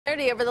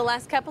over the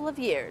last couple of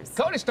years.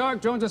 Cody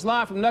Stark joins us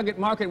live from Nugget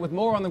Market with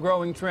more on the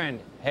growing trend.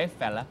 Hey,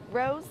 fella.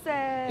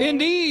 Rosé.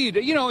 Indeed.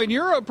 You know, in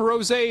Europe,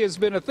 rosé has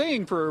been a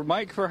thing for,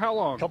 Mike, for how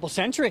long? Couple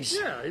centuries.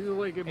 Yeah,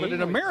 but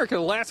in America,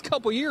 the last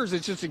couple years,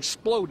 it's just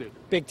exploded.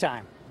 Big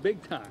time.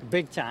 Big time.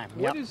 Big time.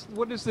 Yep.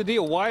 What is the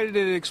deal? Why did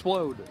it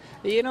explode?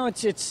 You know,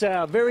 it's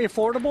very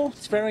affordable.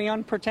 It's very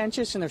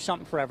unpretentious, and there's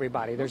something for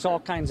everybody. There's all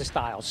kinds of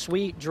styles: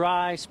 sweet,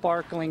 dry,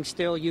 sparkling,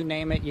 still, you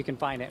name it, you can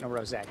find it in a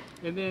rosé.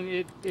 And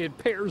then it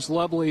pairs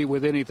lovely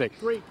with anything.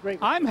 Great.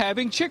 I'm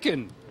having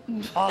chicken.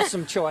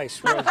 Awesome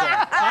choice, rosé.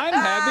 I'm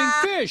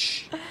having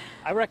fish.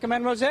 I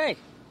recommend rosé.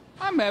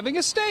 I'm having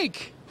a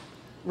steak.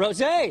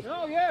 Rosé.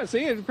 Oh yeah,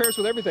 see, it pairs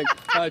with everything.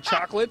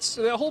 Chocolates,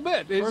 the whole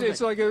bit.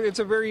 It's like it's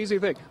a very easy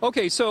thing.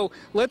 Okay, so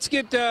let's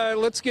get to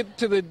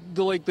the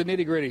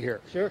nitty gritty here.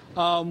 Sure.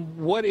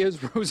 What is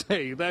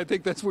rosé? I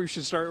think that's where we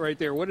should start right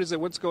there. What is it?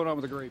 What's going on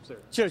with the grapes there?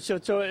 Sure.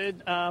 So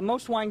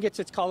most wine gets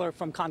its color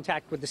from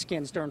contact with the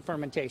skins during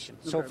fermentation.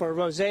 Okay. So for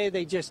rosé,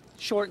 they just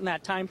shorten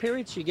that time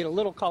period, so you get a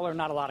little color,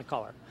 not a lot of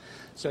color.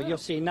 So you'll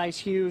see nice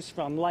hues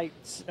from light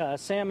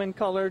salmon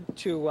colored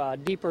to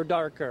deeper,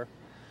 darker,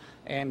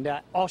 and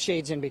all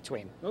shades in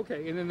between.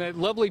 Okay, and then that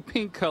lovely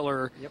pink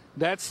color, yep.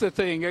 That's the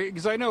thing,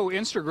 because I know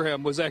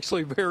Instagram was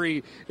actually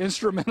very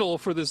instrumental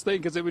for this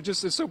thing, because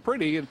it's so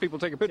pretty and people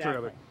take a picture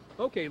of it.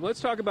 Okay,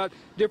 let's talk about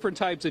different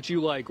types that you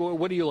like.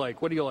 What do you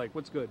like?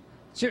 What's good?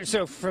 Sure.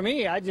 So for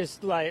me, I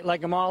just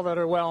like them all that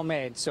are well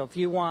made. So if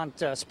you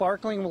want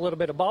sparkling with a little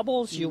bit of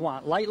bubbles, you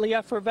want lightly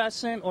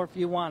effervescent, or if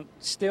you want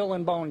still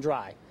and bone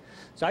dry.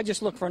 So I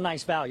just look for a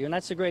nice value, and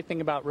that's the great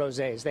thing about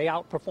rosés. They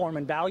outperform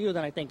in value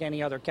than I think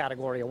any other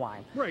category of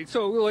wine. Right,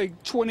 so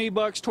like $20,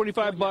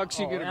 $25,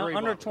 you get a great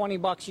under bottle.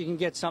 $20, you can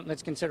get something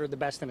that's considered the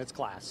best in its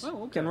class. Oh,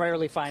 okay. You can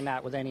rarely find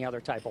that with any other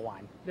type of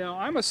wine. Now,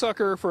 I'm a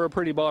sucker for a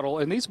pretty bottle,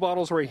 and these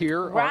bottles right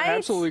here are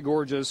absolutely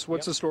gorgeous.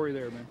 What's the story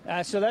there,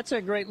 man? So that's a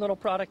great little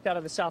product out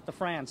of the south of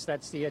France.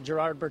 That's the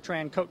Gerard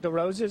Bertrand Côte de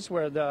Roses,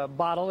 where the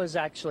bottle is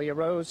actually a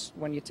rose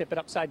when you tip it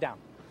upside down.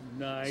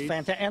 Nice. It's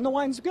fantastic, and the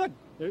wine's good.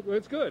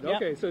 It's good. Yep.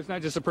 Okay, so it's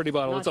not just a pretty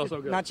bottle, it's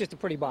also good. Not just a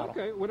pretty bottle.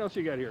 Okay, what else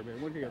you got here,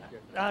 man? What do you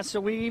got? So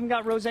we even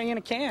got rosé in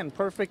a can,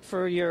 perfect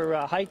for your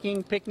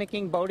hiking,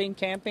 picnicking, boating,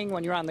 camping.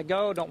 When you're on the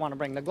go, don't want to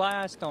bring the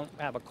glass, don't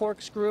have a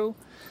corkscrew.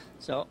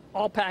 So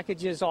all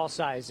packages, all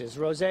sizes.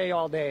 Rosé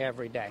all day,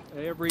 every day.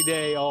 Every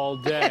day, all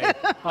day.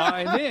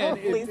 And then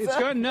it's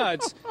gone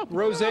nuts.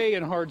 Rosé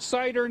and hard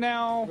cider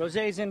now.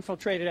 Rosé's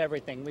infiltrated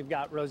everything. We've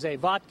got rosé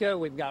vodka,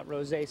 we've got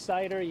rosé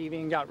cider, you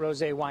even got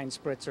rosé wine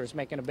spritzers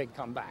making a big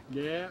comeback.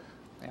 Yeah.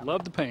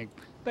 Love the pink.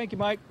 Thank you,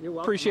 Mike. You're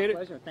welcome. Appreciate My it.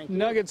 pleasure. Thank you.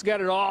 Nuggets got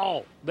it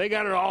all. They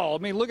got it all. I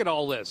mean, look at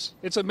all this.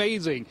 It's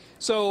amazing.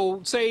 So,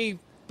 say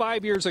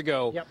 5 years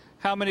ago,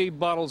 how many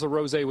bottles of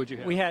rosé would you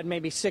have? We had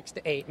maybe 6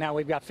 to 8. Now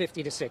we've got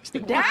 50 to 60.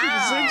 50 to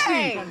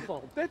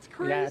 60. That's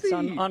crazy. Yeah, it's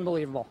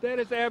unbelievable. That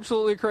is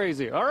absolutely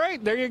crazy. All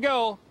right, there you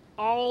go.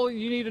 All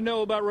you need to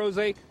know about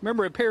rosé.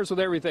 Remember, it pairs with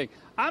everything.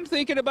 I'm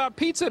thinking about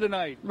pizza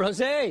tonight.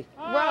 Rosé.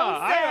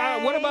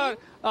 Rosé. What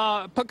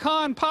about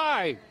pecan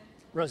pie?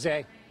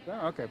 Rosé.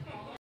 Oh, okay.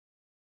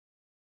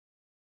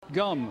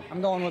 Gum.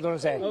 I'm going with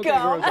rosé. Okay,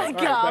 Gum. rosé. All right,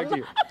 back to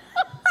you.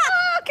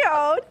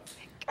 Code.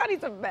 Cody's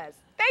the best.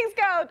 Thanks,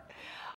 Code.